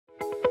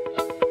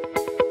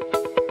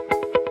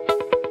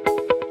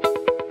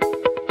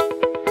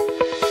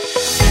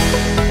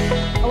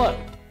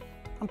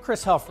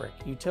Chris Helfrich,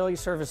 Utility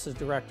Services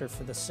Director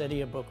for the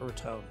City of Boca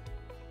Raton.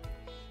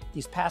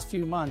 These past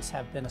few months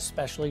have been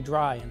especially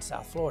dry in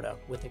South Florida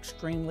with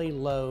extremely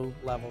low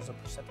levels of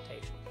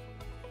precipitation.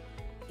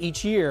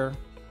 Each year,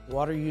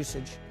 water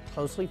usage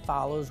closely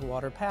follows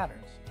water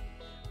patterns.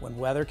 When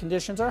weather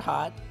conditions are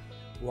hot,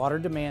 water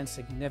demand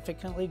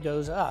significantly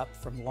goes up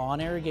from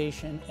lawn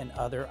irrigation and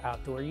other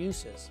outdoor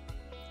uses.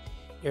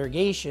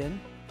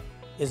 Irrigation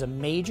is a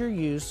major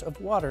use of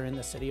water in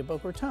the City of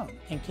Boca Raton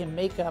and can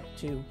make up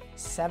to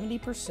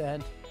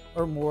 70%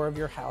 or more of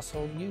your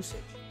household usage.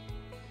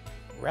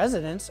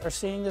 Residents are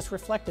seeing this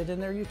reflected in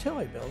their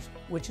utility bills,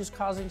 which is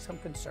causing some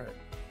concern.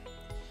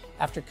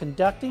 After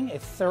conducting a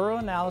thorough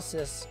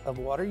analysis of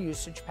water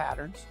usage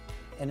patterns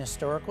and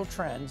historical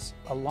trends,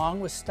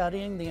 along with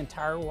studying the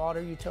entire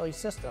water utility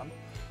system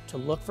to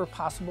look for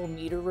possible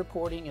meter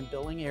reporting and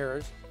billing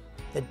errors,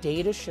 the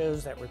data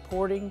shows that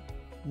reporting,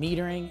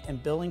 metering,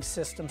 and billing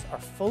systems are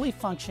fully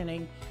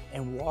functioning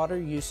and water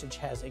usage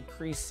has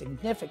increased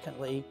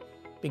significantly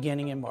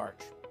beginning in March.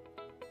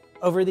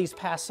 Over these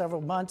past several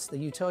months, the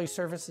utility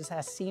services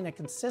has seen a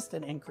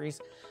consistent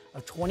increase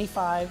of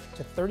 25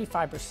 to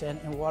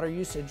 35% in water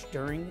usage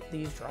during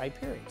these dry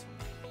periods.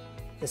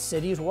 The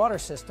city's water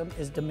system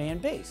is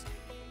demand-based,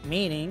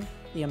 meaning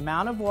the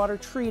amount of water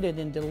treated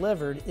and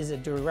delivered is a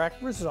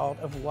direct result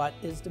of what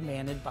is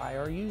demanded by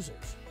our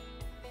users.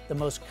 The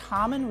most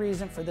common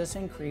reason for this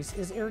increase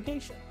is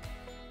irrigation,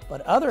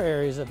 but other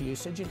areas of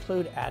usage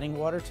include adding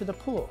water to the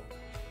pool,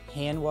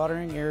 hand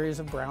watering areas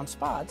of brown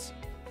spots,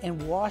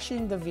 and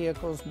washing the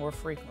vehicles more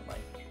frequently.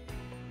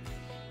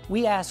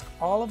 We ask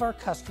all of our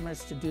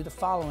customers to do the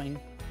following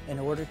in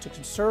order to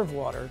conserve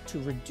water to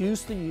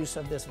reduce the use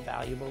of this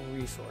valuable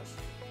resource.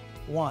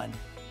 1.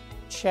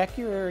 Check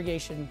your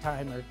irrigation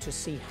timer to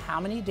see how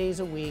many days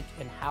a week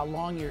and how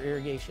long your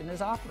irrigation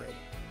is operating.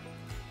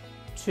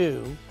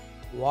 2.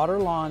 Water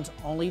lawns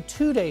only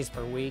 2 days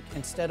per week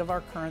instead of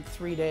our current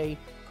 3-day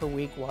per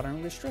week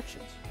watering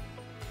restrictions.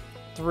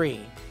 3.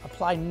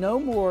 Apply no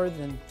more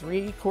than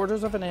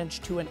 3/4 of an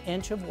inch to an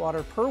inch of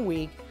water per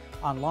week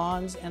on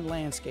lawns and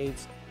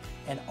landscapes,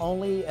 and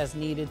only as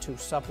needed to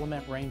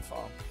supplement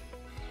rainfall.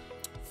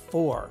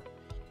 4.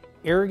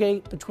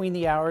 Irrigate between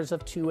the hours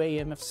of 2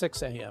 a.m. and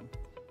 6 a.m.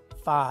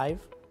 5.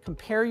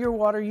 Compare your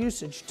water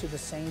usage to the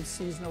same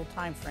seasonal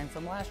time frame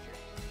from last year.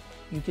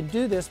 You can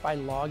do this by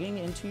logging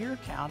into your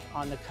account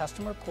on the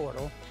customer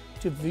portal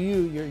to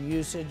view your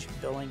usage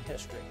billing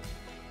history.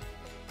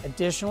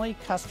 Additionally,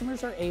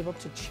 customers are able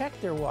to check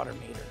their water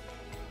meter,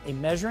 a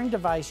measuring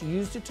device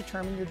used to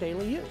determine your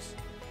daily use.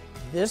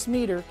 This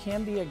meter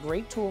can be a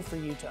great tool for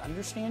you to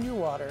understand your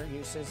water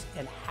usage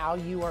and how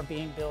you are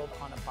being billed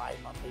on a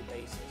bi-monthly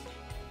basis.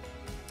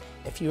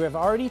 If you have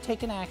already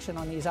taken action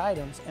on these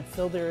items and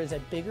feel there is a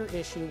bigger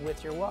issue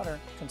with your water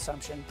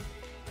consumption,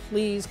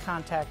 please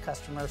contact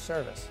customer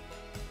service.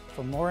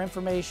 For more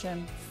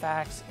information,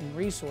 facts, and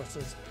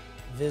resources,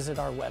 visit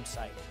our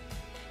website.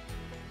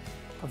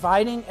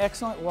 Providing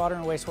excellent water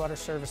and wastewater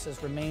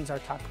services remains our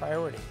top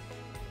priority.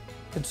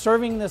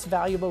 Conserving this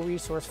valuable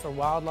resource for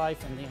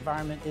wildlife and the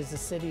environment is the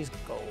city's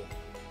goal.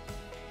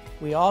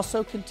 We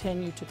also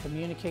continue to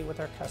communicate with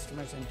our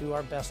customers and do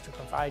our best to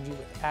provide you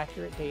with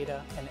accurate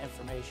data and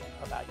information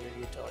about your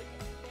utility.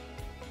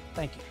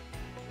 Thank you.